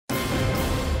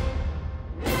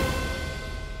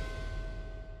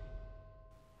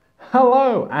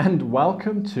Hello and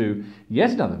welcome to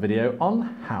yet another video on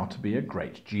how to be a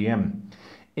great GM.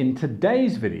 In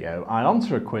today's video, I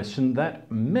answer a question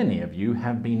that many of you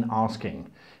have been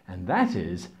asking, and that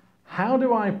is, how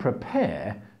do I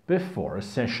prepare before a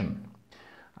session?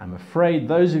 I'm afraid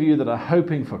those of you that are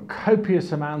hoping for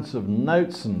copious amounts of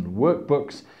notes and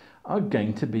workbooks are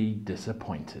going to be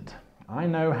disappointed. I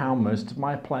know how most of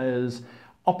my players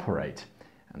operate,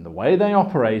 and the way they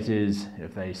operate is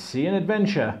if they see an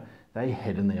adventure, they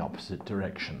head in the opposite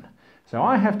direction. So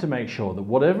I have to make sure that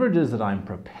whatever it is that I'm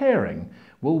preparing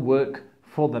will work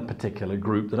for the particular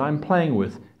group that I'm playing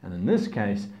with. And in this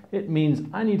case, it means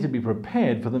I need to be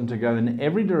prepared for them to go in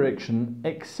every direction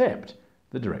except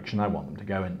the direction I want them to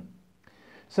go in.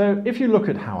 So if you look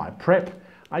at how I prep,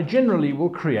 I generally will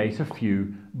create a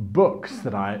few books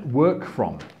that I work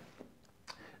from.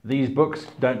 These books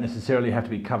don't necessarily have to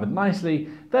be covered nicely,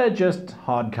 they're just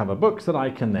hardcover books that I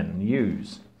can then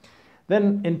use.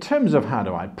 Then in terms of how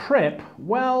do I prep,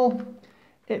 well,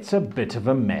 it's a bit of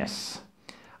a mess.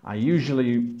 I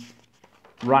usually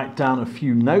write down a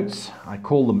few notes, I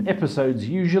call them episodes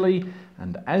usually,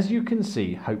 and as you can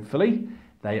see, hopefully,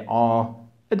 they are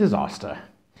a disaster.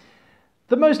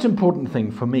 The most important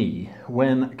thing for me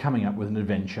when coming up with an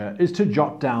adventure is to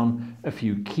jot down a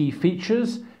few key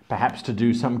features, perhaps to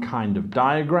do some kind of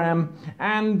diagram,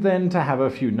 and then to have a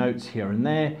few notes here and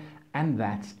there, and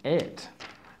that's it.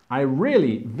 I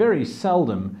really very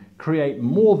seldom create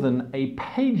more than a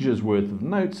page's worth of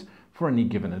notes for any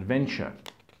given adventure.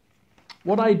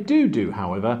 What I do,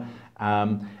 however,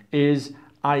 is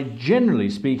I generally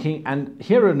speaking, and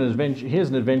here's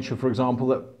an adventure, for example,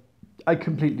 that I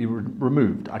completely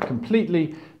removed. I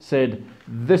completely said,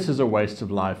 this is a waste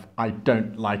of life. I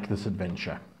don't like this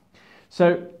adventure.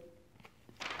 So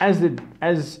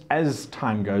as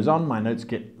time goes on, my notes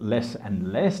get less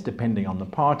and less depending on the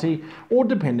party or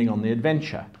depending on the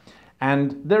adventure.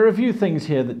 And there are a few things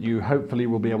here that you hopefully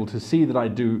will be able to see that I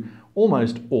do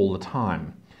almost all the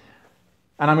time.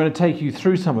 And I'm going to take you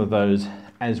through some of those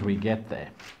as we get there.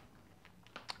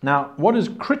 Now, what is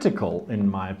critical, in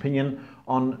my opinion,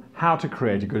 on how to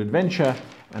create a good adventure,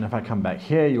 and if I come back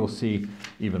here, you'll see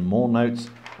even more notes.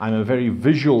 I'm a very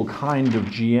visual kind of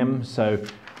GM, so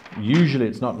usually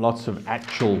it's not lots of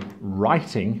actual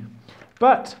writing,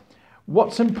 but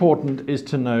what's important is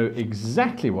to know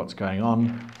exactly what's going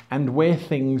on and where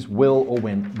things will or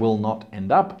will not end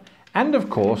up. And of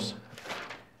course,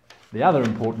 the other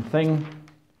important thing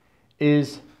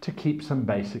is to keep some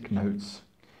basic notes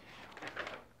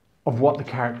of what the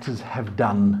characters have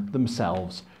done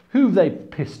themselves, who they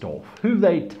pissed off, who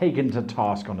they taken to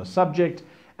task on a subject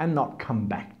and not come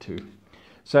back to.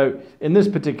 So in this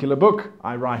particular book,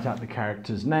 I write out the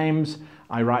characters' names,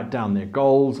 I write down their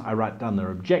goals, I write down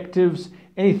their objectives,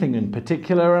 anything in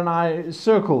particular, and I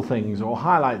circle things or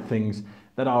highlight things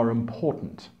that are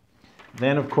important.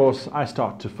 Then, of course, I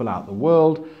start to fill out the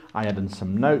world, I add in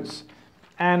some notes,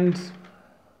 and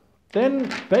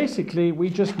then basically we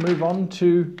just move on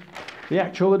to the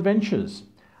actual adventures,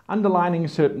 underlining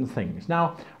certain things.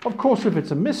 Now, of course, if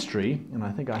it's a mystery, and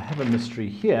I think I have a mystery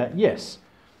here, yes,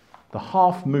 the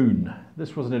Half Moon.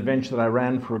 This was an adventure that I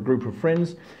ran for a group of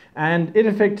friends, and it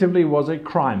effectively was a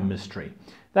crime mystery.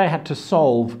 They had to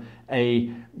solve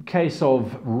a case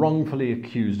of wrongfully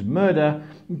accused murder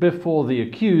before the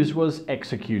accused was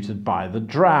executed by the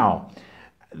Drow.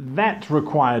 That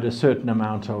required a certain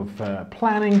amount of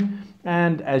planning,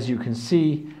 and as you can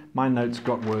see, my notes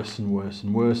got worse and worse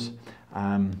and worse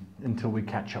until we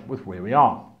catch up with where we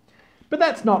are. But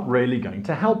that's not really going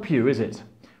to help you, is it?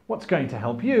 What's going to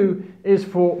help you is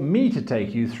for me to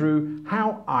take you through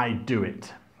how I do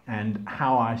it and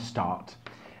how I start.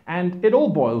 And it all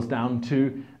boils down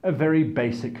to a very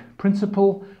basic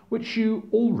principle, which you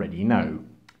already know.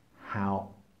 What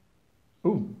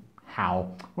am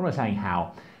I saying?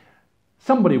 How?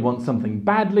 Somebody wants something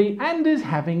badly and is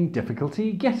having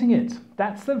difficulty getting it.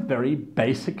 That's the very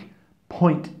basic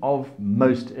point of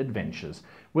most adventures.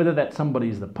 Whether that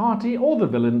somebody's the party or the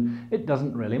villain, it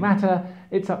doesn't really matter.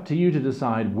 It's up to you to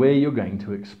decide where you're going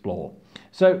to explore.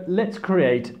 So let's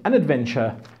create an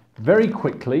adventure very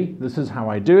quickly. This is how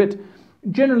I do it.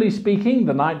 Generally speaking,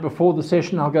 the night before the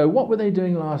session, I'll go, what were they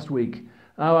doing last week?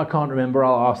 Oh, I can't remember.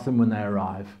 I'll ask them when they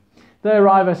arrive. They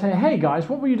arrive, I say, hey guys,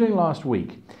 what were you doing last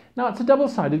week? Now, it's a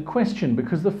double-sided question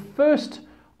because the first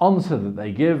answer that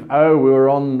they give, oh, we were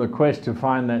on the quest to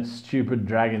find that stupid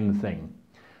dragon thing.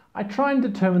 I try and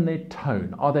determine their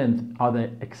tone. Are they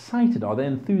excited? Are they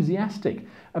enthusiastic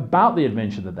about the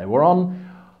adventure that they were on?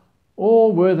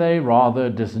 Or were they rather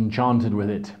disenchanted with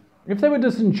it? If they were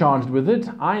disenchanted with it,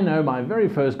 I know my very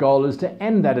first goal is to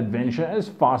end that adventure as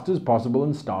fast as possible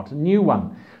and start a new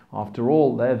one. After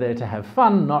all, they're there to have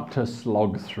fun, not to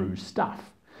slog through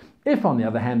stuff. If, on the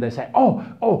other hand, they say,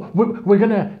 we're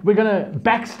gonna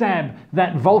backstab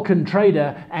that Vulcan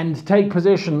trader and take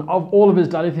possession of all of his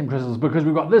dilithium crystals because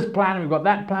we've got this plan and we've got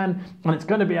that plan and it's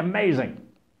going to be amazing.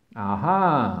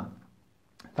 Aha!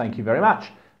 Thank you very much.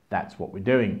 That's what we're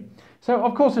doing. So,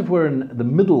 of course, if we're in the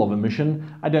middle of a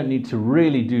mission, I don't need to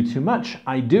really do too much.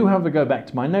 I do, however, go back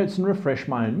to my notes and refresh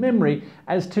my own memory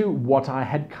as to what I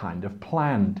had kind of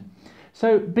planned.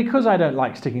 So, because I don't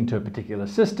like sticking to a particular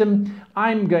system,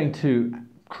 I'm going to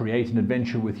create an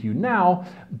adventure with you now,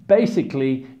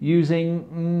 basically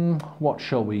using, what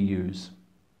shall we use?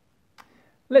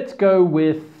 Let's go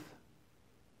with,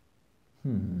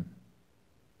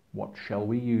 what shall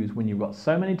we use? When you've got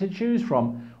so many to choose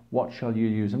from, what shall you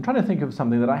use? I'm trying to think of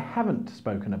something that I haven't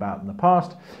spoken about in the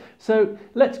past. So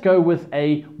let's go with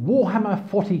a Warhammer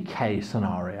 40k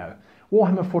scenario.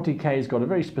 Warhammer 40k has got a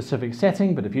very specific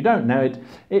setting, but if you don't know it,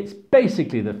 it's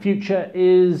basically the future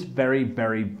is very,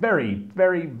 very, very,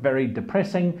 very, very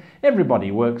depressing.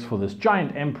 Everybody works for this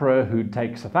giant emperor who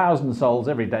takes 1,000 souls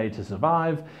every day to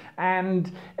survive,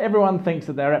 and everyone thinks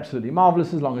that they're absolutely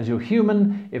marvelous as long as you're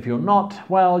human. If you're not,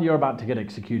 well, you're about to get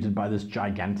executed by this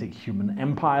gigantic human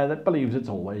empire that believes it's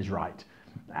always right.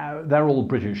 They're all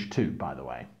British too, by the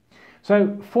way. So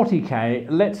 40k,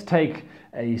 let's take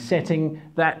a setting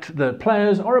that the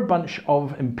players are a bunch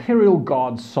of Imperial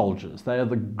Guard soldiers. They are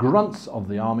the grunts of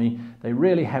the army. They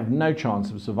really have no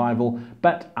chance of survival,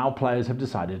 but our players have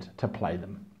decided to play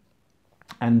them.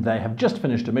 And they have just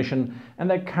finished a mission, and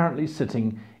they're currently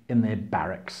sitting in their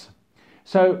barracks.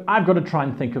 So I've got to try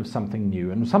and think of something new,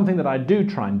 and something that I do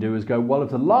try and do is go, well, if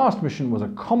the last mission was a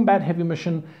combat heavy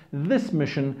mission, this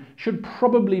mission should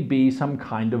probably be some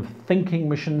kind of thinking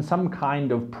mission, some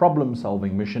kind of problem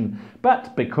solving mission,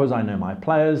 but because I know my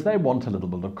players, they want a little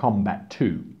bit of combat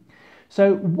too.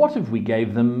 So what if we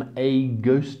gave them a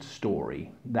ghost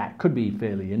story? That could be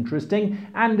fairly interesting,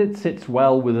 and it sits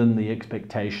well within the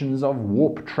expectations of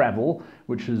warp travel,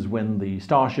 which is when the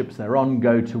starships they're on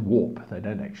go to warp. They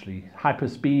don't actually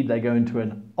hyperspeed, they go into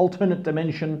an alternate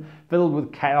dimension filled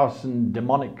with chaos and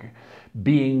demonic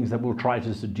beings that will try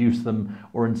to seduce them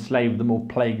or enslave them or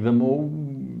plague them or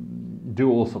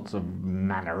do all sorts of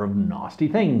manner of nasty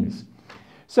things.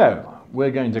 So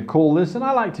we're going to call this, and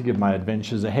I like to give my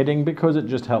adventures a heading because it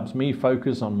just helps me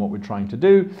focus on what we're trying to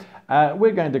do.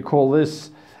 We're going to call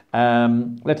this,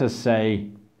 let us say,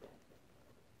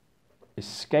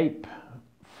 Escape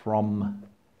from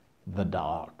the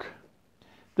Dark.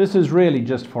 This is really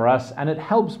just for us, and it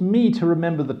helps me to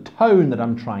remember the tone that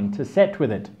I'm trying to set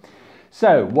with it.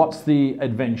 So what's the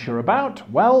adventure about?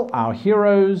 Well, our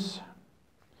heroes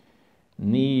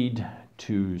need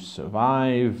to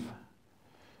survive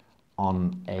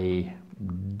on a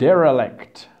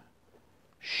derelict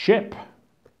ship.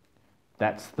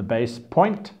 That's the base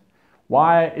point.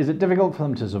 Why is it difficult for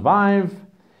them to survive?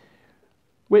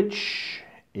 Which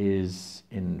is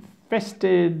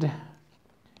infested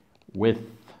with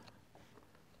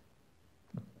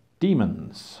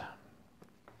demons.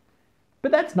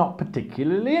 But that's not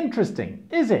particularly interesting,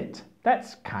 is it?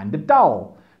 That's kind of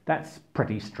dull. That's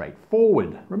pretty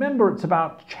straightforward. Remember, it's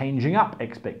about changing up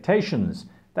expectations.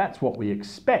 That's what we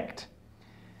expect.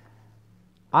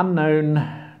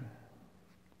 Unknown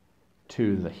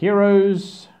to the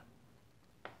heroes,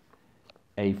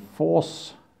 a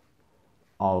force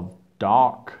of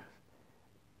dark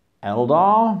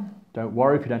Eldar. Don't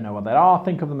worry if you don't know what they are.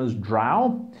 Think of them as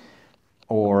drow,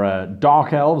 or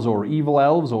dark elves, or evil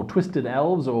elves, or twisted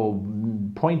elves, or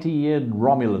pointy-eared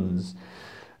Romulans.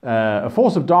 A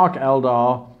force of dark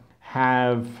Eldar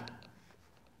have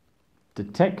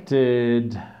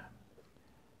detected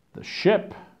the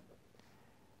ship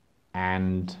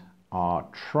and are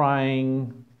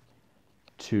trying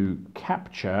to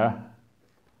capture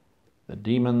the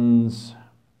demons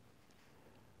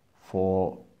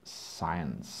for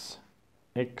science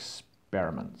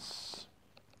experiments.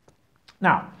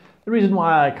 Now, the reason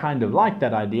why I kind of like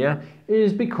that idea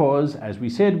is because, as we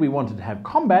said, we wanted to have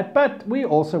combat, but we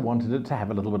also wanted it to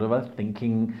have a little bit of a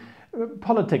thinking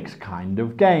politics kind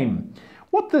of game.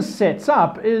 What this sets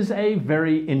up is a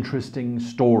very interesting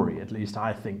story, at least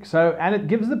I think so, and it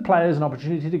gives the players an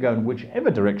opportunity to go in whichever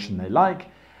direction they like,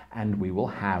 and we will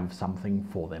have something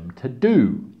for them to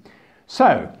do.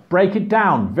 So, break it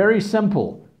down, very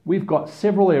simple. We've got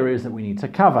several areas that we need to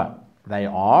cover. They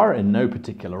are, in no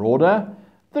particular order,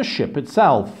 the ship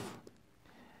itself.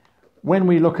 When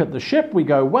we look at the ship, we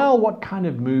go, well, what kind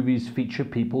of movies feature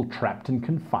people trapped in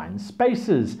confined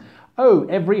spaces? Oh,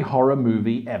 every horror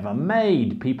movie ever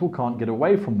made. People can't get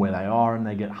away from where they are and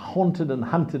they get haunted and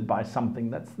hunted by something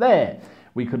that's there.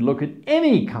 We could look at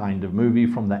any kind of movie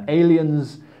from the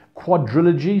Aliens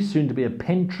quadrilogy, soon to be a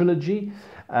pentrilogy.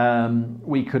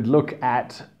 We could look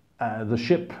at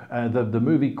the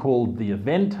movie called The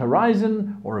Event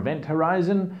Horizon or Event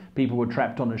Horizon. People were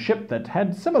trapped on a ship that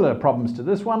had similar problems to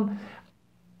this one.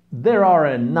 There are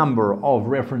a number of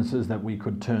references that we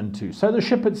could turn to. So the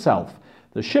ship itself.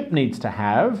 The ship needs to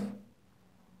have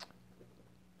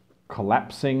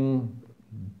collapsing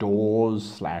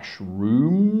doors /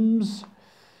 rooms,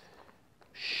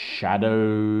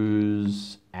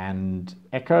 shadows and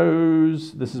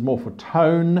echoes. This is more for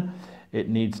tone. It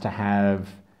needs to have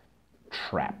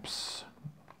traps.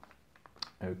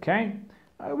 Okay,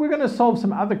 we're going to solve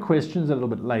some other questions a little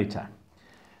bit later.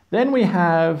 Then we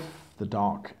have the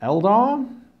Dark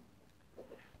Eldar.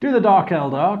 Do the Dark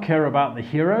Eldar care about the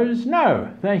heroes?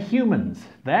 No, they're humans.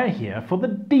 They're here for the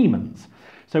demons.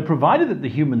 So provided that the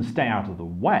humans stay out of the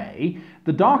way,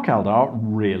 the Dark Eldar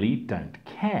really don't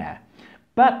care.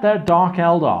 But they're Dark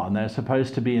Eldar, and they're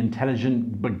supposed to be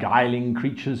intelligent, beguiling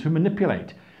creatures who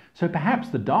manipulate. So perhaps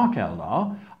the Dark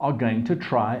Eldar are going to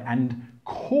try and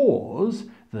cause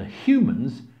the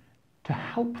humans to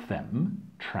help them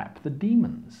trap the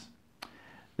demons.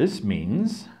 This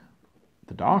means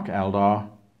the Dark Eldar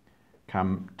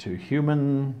come to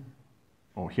human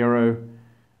or hero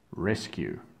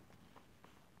rescue.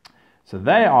 So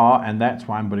they are, and that's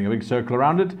why I'm putting a big circle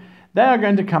around it, they are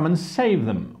going to come and save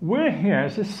them. We're here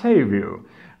to save you.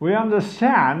 We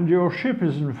understand your ship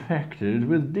is infected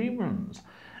with demons.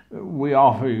 We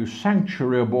offer you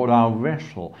sanctuary aboard our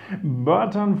vessel,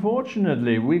 but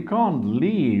unfortunately we can't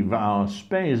leave our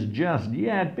space just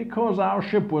yet because our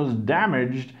ship was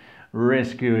damaged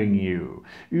rescuing you.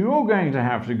 You're going to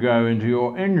have to go into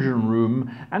your engine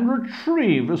room and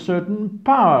retrieve a certain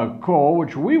power core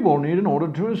which we will need in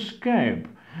order to escape.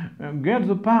 Get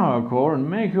the power core and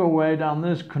make your way down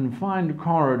this confined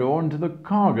corridor into the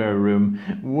cargo room,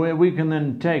 where we can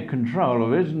then take control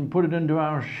of it and put it into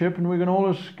our ship and we can all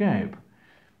escape.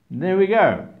 There we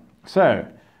go. So,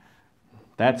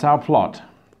 that's our plot.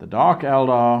 The Dark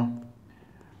Eldar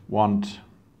want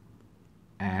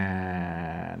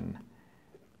an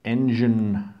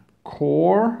engine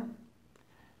core,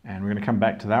 and we're going to come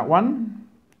back to that one,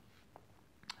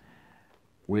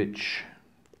 which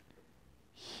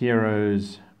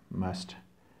heroes must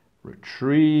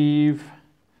retrieve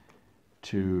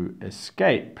to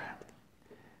escape.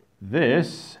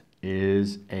 This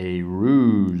is a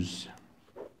ruse.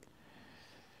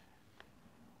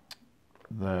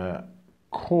 The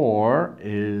core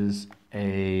is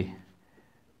a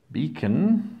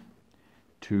beacon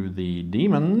to the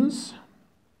demons,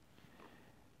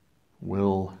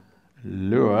 will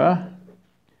lure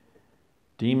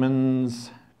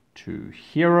demons to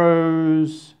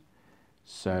heroes,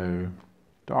 so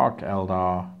Dark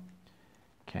Eldar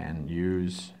can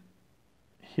use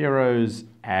heroes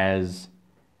as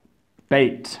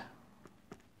bait,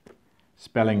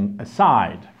 spelling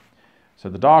aside. So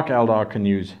the Dark Eldar can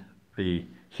use the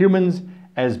humans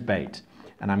as bait.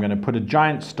 And I'm going to put a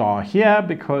giant star here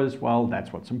because, well,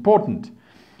 that's what's important.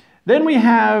 Then we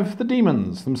have the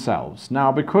demons themselves.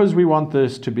 Now, because we want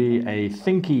this to be a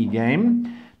thinky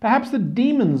game, perhaps the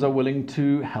demons are willing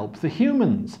to help the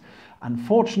humans.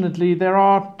 Unfortunately, there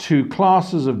are two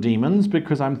classes of demons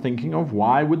because I'm thinking of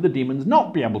why would the demons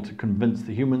not be able to convince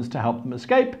the humans to help them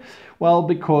escape? Well,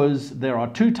 because there are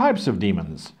two types of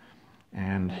demons.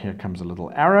 And here comes a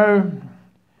little arrow.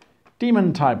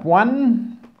 Demon type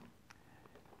 1,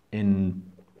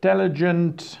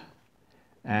 intelligent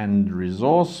and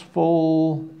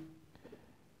resourceful.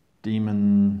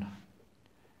 Demon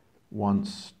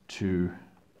wants to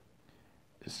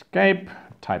escape.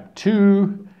 Type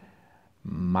 2,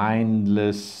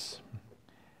 mindless,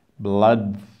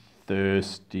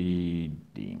 bloodthirsty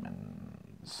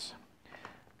demons.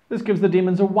 This gives the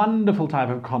demons a wonderful type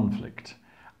of conflict.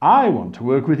 I want to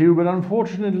work with you, but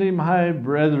unfortunately my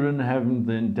brethren haven't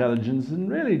the intelligence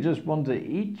and really just want to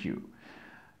eat you.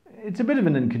 It's a bit of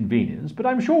an inconvenience, but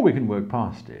I'm sure we can work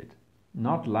past it.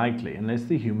 Not likely, unless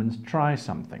the humans try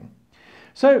something.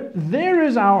 So there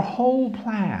is our whole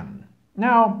plan.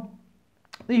 Now,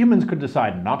 the humans could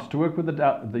decide not to work with the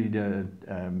Dark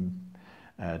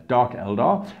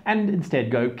Eldar and instead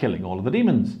go killing all of the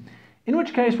demons. In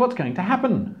which case, what's going to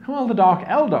happen? Well, the Dark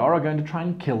Eldar are going to try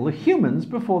and kill the humans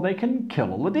before they can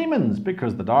kill all the demons,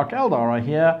 because the Dark Eldar are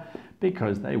here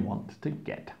because they want to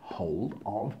get hold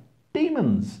of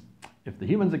demons. If the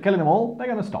humans are killing them all, they're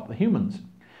going to stop the humans.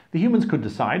 The humans could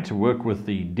decide to work with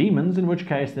the demons, in which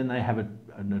case then they have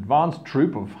a an advanced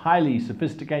troop of highly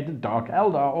sophisticated Dark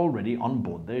Eldar already on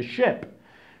board their ship.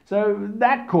 So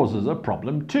that causes a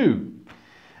problem too.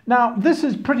 Now, this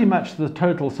is pretty much the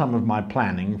total sum of my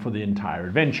planning for the entire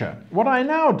adventure. What I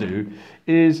now do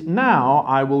is now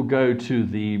I will go to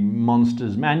the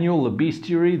Monsters Manual, the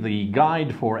Bestiary, the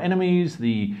Guide for Enemies,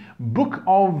 the Book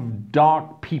of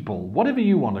Dark People, whatever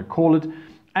you want to call it,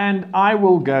 and I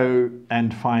will go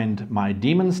and find my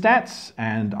demon stats,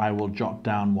 and I will jot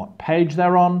down what page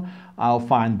they're on. I'll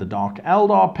find the Dark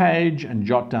Eldar page and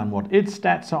jot down what its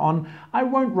stats are on. I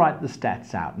won't write the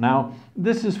stats out. Now,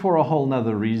 this is for a whole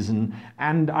nother reason,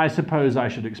 and I suppose I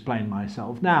should explain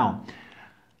myself now.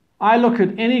 I look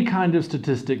at any kind of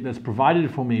statistic that's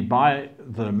provided for me by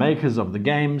the makers of the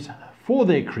games for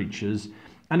their creatures,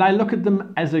 and I look at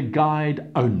them as a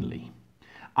guide only.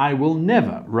 I will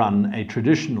never run a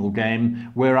traditional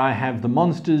game where I have the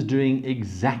monsters doing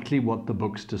exactly what the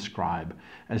books describe.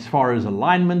 As far as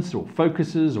alignments or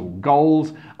focuses or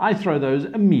goals, I throw those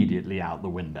immediately out the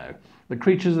window. The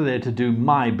creatures are there to do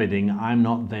my bidding. I'm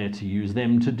not there to use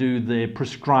them to do their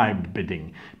prescribed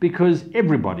bidding, because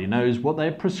everybody knows what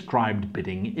their prescribed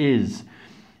bidding is.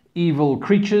 Evil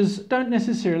creatures don't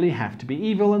necessarily have to be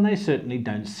evil, and they certainly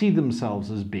don't see themselves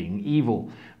as being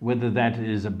evil. Whether that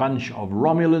is a bunch of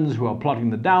Romulans who are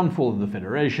plotting the downfall of the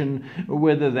Federation, or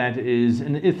whether that is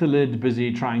an Ithalid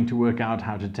busy trying to work out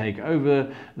how to take over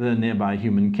the nearby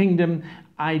human kingdom,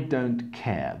 I don't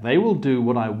care. They will do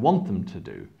what I want them to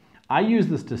do. I use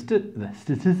the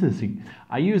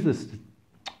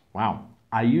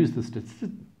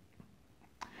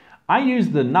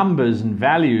numbers and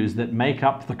values that make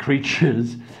up the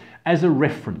creatures as a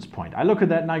reference point. I look at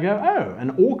that and I go, oh,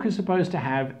 an orc is supposed to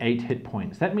have 8 hit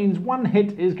points. That means 1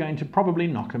 hit is going to probably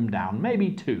knock him down,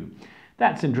 maybe 2.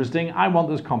 That's interesting. I want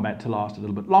this combat to last a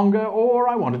little bit longer, or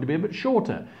I want it to be a bit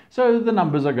shorter. So the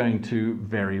numbers are going to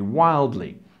vary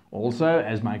wildly. Also,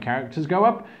 as my characters go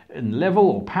up in level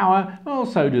or power, well,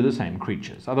 so do the same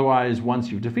creatures. Otherwise,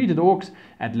 once you've defeated orcs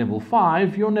at level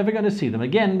 5, you're never going to see them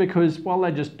again because, well,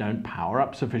 they just don't power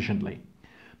up sufficiently.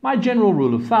 My general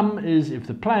rule of thumb is if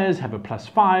the players have a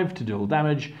 +5 to deal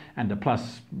damage and a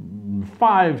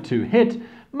 +5 to hit,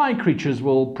 my creatures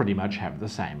will pretty much have the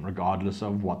same, regardless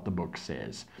of what the book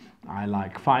says. I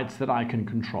like fights that I can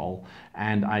control,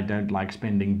 and I don't like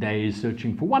spending days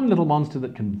searching for one little monster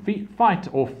that can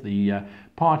fight off the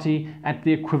party at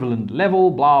the equivalent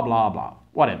level, blah, blah, blah,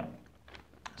 whatever.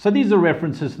 So these are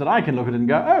references that I can look at and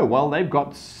go, oh, well, they've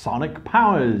got sonic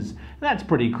powers. That's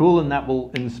pretty cool, and that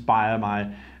will inspire my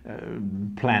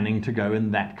planning to go in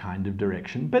that kind of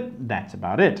direction, but that's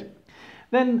about it.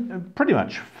 Then pretty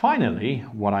much finally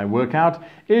what I work out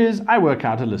is I work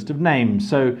out a list of names.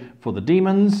 So for the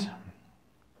demons,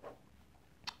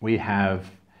 we have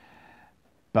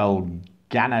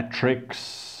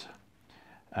Belganatrix,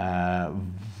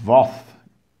 Voth,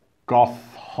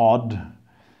 Gothhod,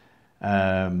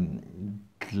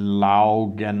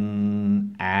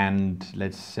 Glaugen, and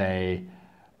let's say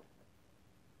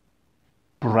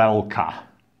Brelka.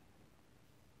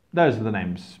 Those are the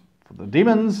names for the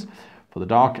demons. For the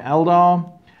Dark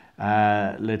Eldar,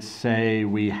 let's say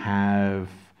we have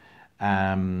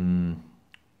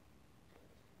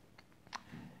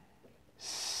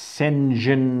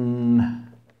Senjin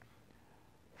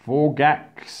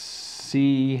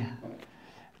Vorgaxi.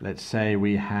 Let's say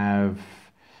we have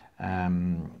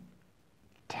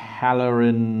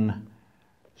Talarin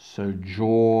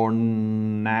Sojournak.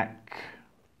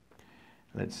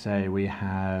 Let's say we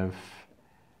have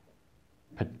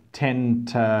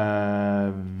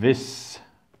Tentavis,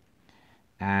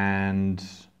 and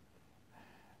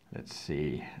let's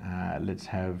see, let's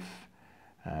have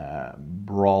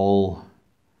Brol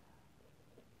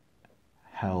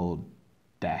Heldas,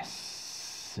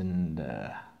 and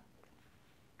there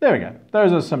we go.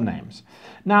 Those are some names.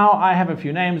 Now I have a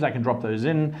few names. I can drop those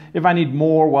in. If I need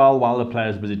more while the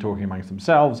players are busy talking amongst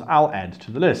themselves, I'll add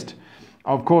to the list.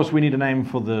 Of course, we need a name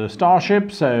for the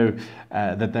starship, so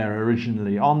that they're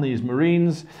originally on, these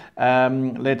Marines.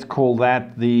 Let's call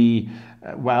that the,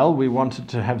 well, we wanted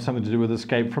to have something to do with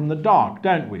escape from the dark,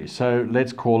 don't we? So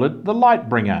let's call it the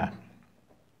Lightbringer.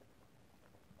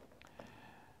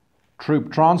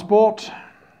 Troop transport.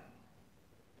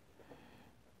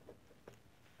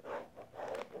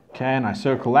 Okay, and I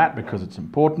circle that because it's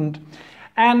important.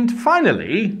 And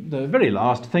finally, the very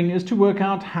last thing is to work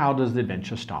out, how does the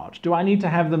adventure start? Do I need to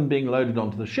have them being loaded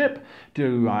onto the ship?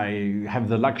 Do I have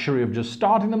the luxury of just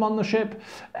starting them on the ship?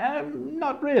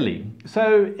 Not really.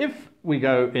 So if we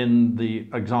go in the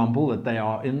example that they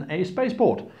are in a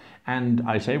spaceport, And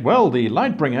I say, well, the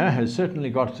Lightbringer has certainly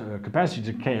got a capacity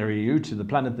to carry you to the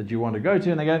planet that you want to go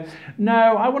to. And they go, no,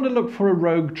 I want to look for a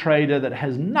rogue trader that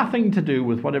has nothing to do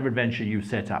with whatever adventure you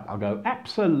set up. I'll go,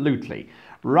 absolutely.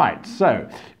 Right, so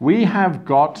we have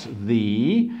got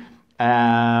the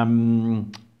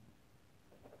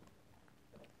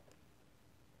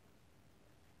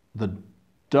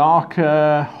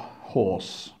darker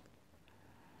horse,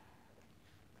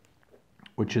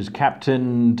 which is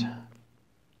captained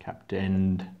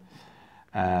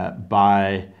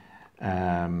by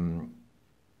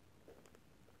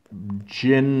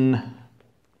Jin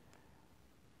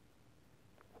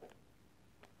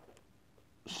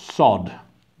Sod.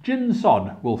 Jin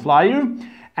Sod will fly you,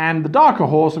 and the darker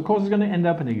horse, of course, is going to end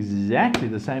up in exactly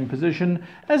the same position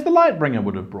as the Lightbringer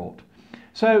would have brought.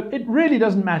 So it really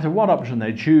doesn't matter what option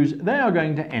they choose, they are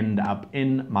going to end up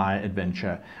in my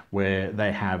adventure where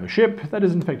they have a ship that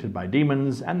is infected by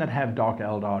demons and that have Dark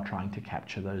Eldar trying to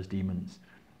capture those demons.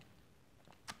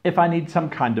 If I need some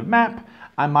kind of map,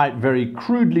 I might very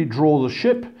crudely draw the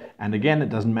ship, and again, it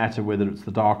doesn't matter whether it's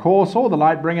the Dark Horse or the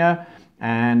Lightbringer,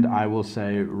 and I will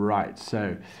say, right,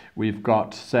 so we've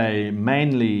got, say,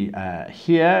 mainly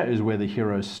here is where the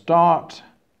heroes start.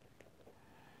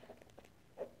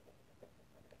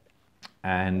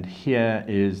 And here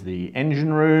is the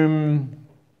engine room,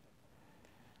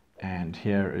 and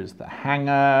here is the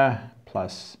hangar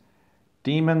plus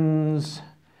demons,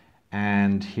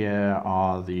 and here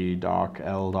are the Dark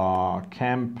Eldar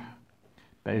camp,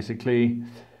 basically,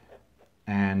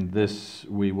 and this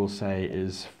we will say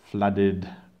is flooded,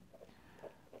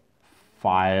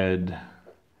 fired,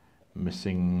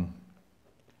 missing,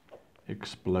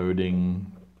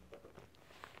 exploding.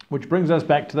 Which brings us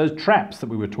back to those traps that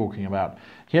we were talking about.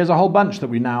 Here's a whole bunch that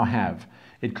we now have.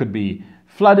 It could be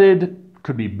flooded,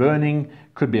 could be burning,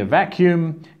 could be a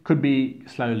vacuum, could be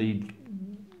slowly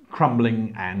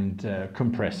crumbling and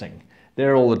compressing.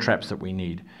 They're all the traps that we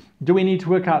need. Do we need to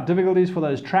work out difficulties for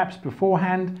those traps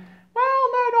beforehand?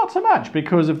 Well, no, not so much,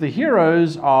 because if the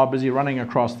heroes are busy running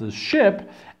across this ship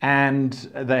and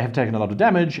they have taken a lot of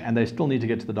damage and they still need to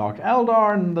get to the Dark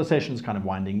Eldar and the session's kind of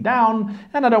winding down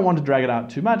and I don't want to drag it out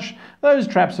too much, those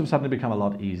traps have suddenly become a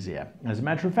lot easier. As a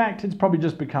matter of fact, it's probably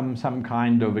just become some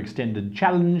kind of extended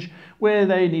challenge where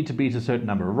they need to beat a certain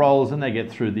number of rolls and they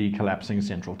get through the collapsing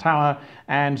central tower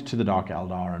and to the Dark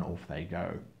Eldar and off they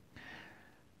go.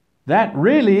 That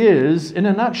really is, in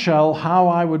a nutshell, how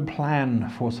I would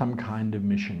plan for some kind of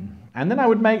mission. And then I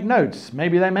would make notes.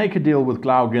 Maybe they make a deal with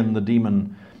Glaugen the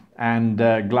demon, and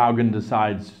Glaugen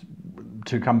decides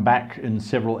to come back in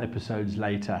several episodes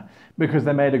later because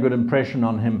they made a good impression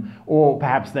on him, or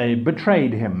perhaps they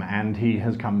betrayed him and he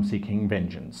has come seeking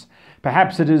vengeance.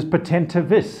 Perhaps it is Potenta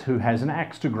Vis who has an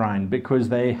axe to grind because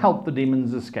they helped the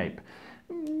demons escape.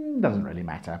 Doesn't really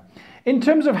matter. In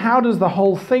terms of how does the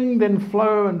whole thing then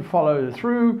flow and follow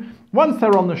through, once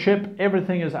they're on the ship,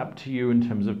 everything is up to you in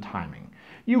terms of timing.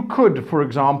 You could, for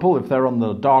example, if they're on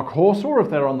the Dark Horse or if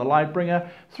they're on the Lightbringer,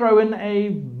 throw in a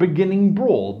beginning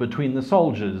brawl between the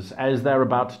soldiers as they're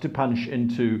about to punch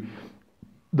into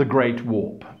the Great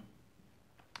Warp.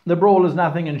 The brawl is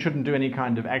nothing and shouldn't do any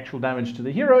kind of actual damage to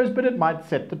the heroes, but it might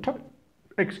set the tone.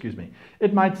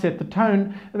 It might set the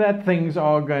tone that things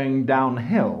are going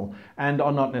downhill and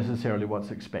are not necessarily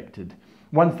what's expected.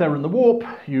 Once they're in the warp,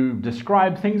 you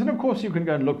describe things, and of course you can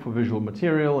go and look for visual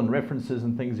material and references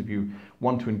and things if you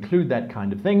want to include that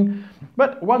kind of thing.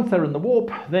 But once they're in the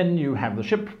warp, then you have the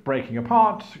ship breaking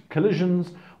apart,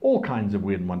 collisions, all kinds of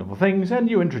weird and wonderful things, and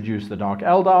you introduce the Dark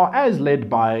Eldar as led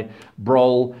by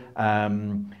Brol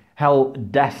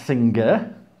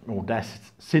Heldassinger, or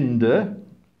Dassinder,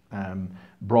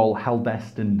 Brol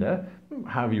Heldastinder,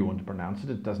 however you want to pronounce it,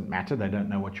 it doesn't matter, they don't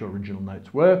know what your original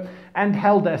notes were. And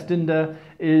Heldastinder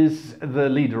is the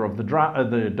leader of the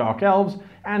Dark Elves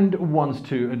and wants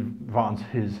to advance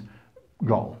his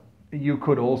goal. You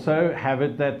could also have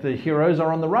it that the heroes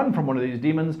are on the run from one of these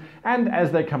demons, and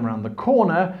as they come around the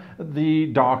corner, the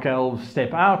Dark Elves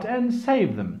step out and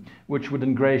save them, which would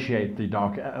ingratiate the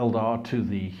Dark Eldar to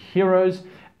the heroes,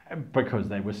 because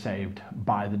they were saved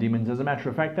by the demons. As a matter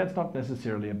of fact, that's not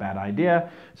necessarily a bad idea.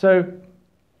 So,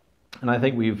 and I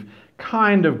think we've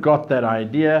kind of got that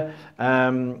idea.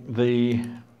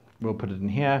 We'll put it in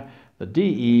here, the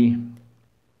DE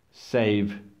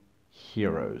save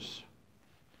heroes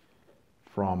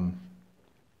from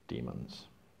demons.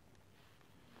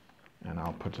 And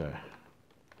I'll put a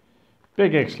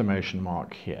big exclamation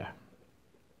mark here.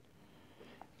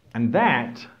 And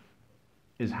that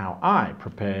is how I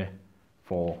prepare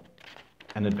for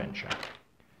an adventure.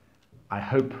 I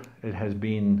hope it has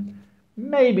been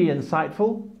maybe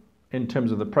insightful in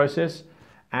terms of the process,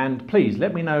 And please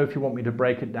let me know if you want me to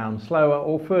break it down slower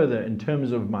or further in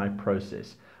terms of my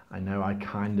process. I know I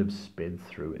kind of sped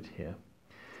through it here.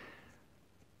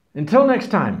 Until next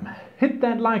time, hit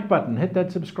that like button, hit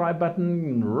that subscribe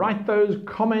button, write those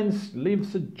comments, leave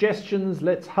suggestions.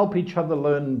 Let's help each other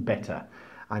learn better.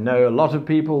 I know a lot of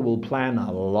people will plan a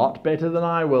lot better than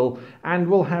I will and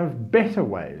will have better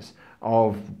ways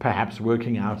of perhaps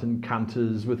working out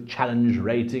encounters with challenge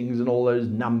ratings and all those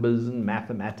numbers and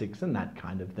mathematics and that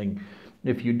kind of thing.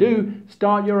 If you do,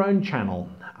 start your own channel.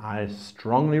 I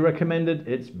strongly recommend it.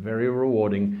 It's very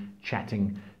rewarding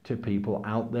chatting to people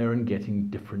out there and getting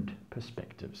different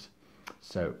perspectives.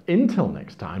 So until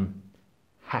next time,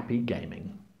 happy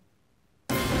gaming.